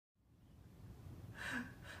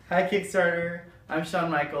Hi Kickstarter, I'm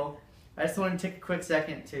Sean Michael. I just wanted to take a quick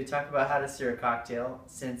second to talk about how to stir a cocktail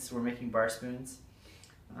since we're making bar spoons.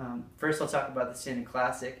 First I'll talk about the standard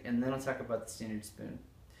classic and then I'll talk about the standard spoon.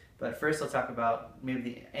 But first I'll talk about maybe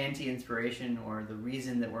the anti-inspiration or the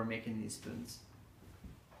reason that we're making these spoons.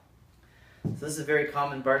 So this is a very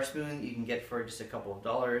common bar spoon that you can get for just a couple of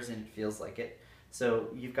dollars and it feels like it. So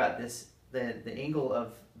you've got this, the angle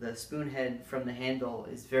of the spoon head from the handle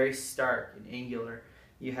is very stark and angular.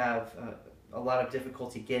 You have a lot of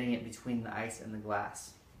difficulty getting it between the ice and the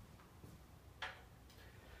glass.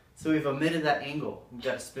 So we've omitted that angle. We've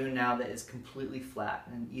got a spoon now that is completely flat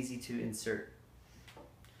and easy to insert.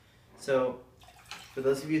 So for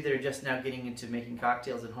those of you that are just now getting into making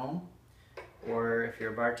cocktails at home, or if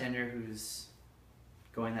you're a bartender who's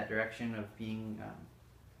going that direction of being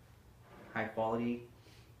high quality,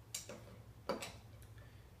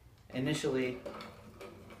 initially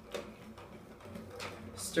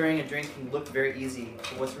stirring a drink can look very easy,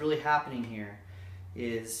 but what's really happening here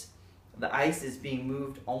is the ice is being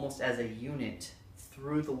moved almost as a unit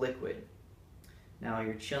through the liquid. Now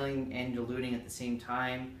you're chilling and diluting at the same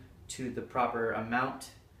time to the proper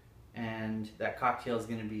amount, and that cocktail is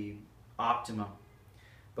going to be optimum.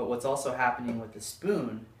 But what's also happening with the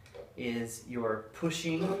spoon is you're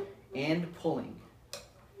pushing and pulling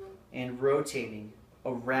and rotating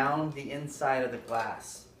around the inside of the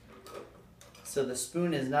glass. So the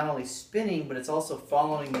spoon is not only spinning, but it's also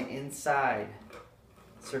following the inside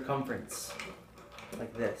circumference,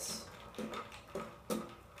 like this.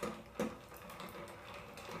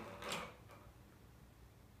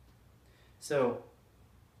 So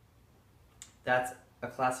that's a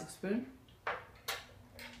classic spoon.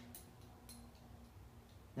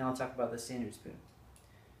 Now I'll talk about the standard spoon.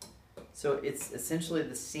 So it's essentially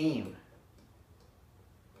the same.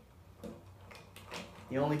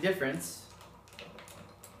 The only difference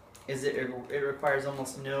is that it requires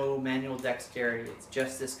almost no manual dexterity. It's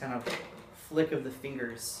just this kind of flick of the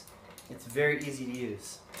fingers. It's very easy to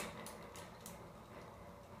use.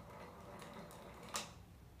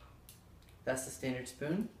 That's the standard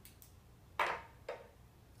spoon.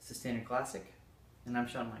 It's the standard classic. And I'm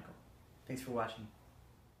Sean Michael. Thanks for watching.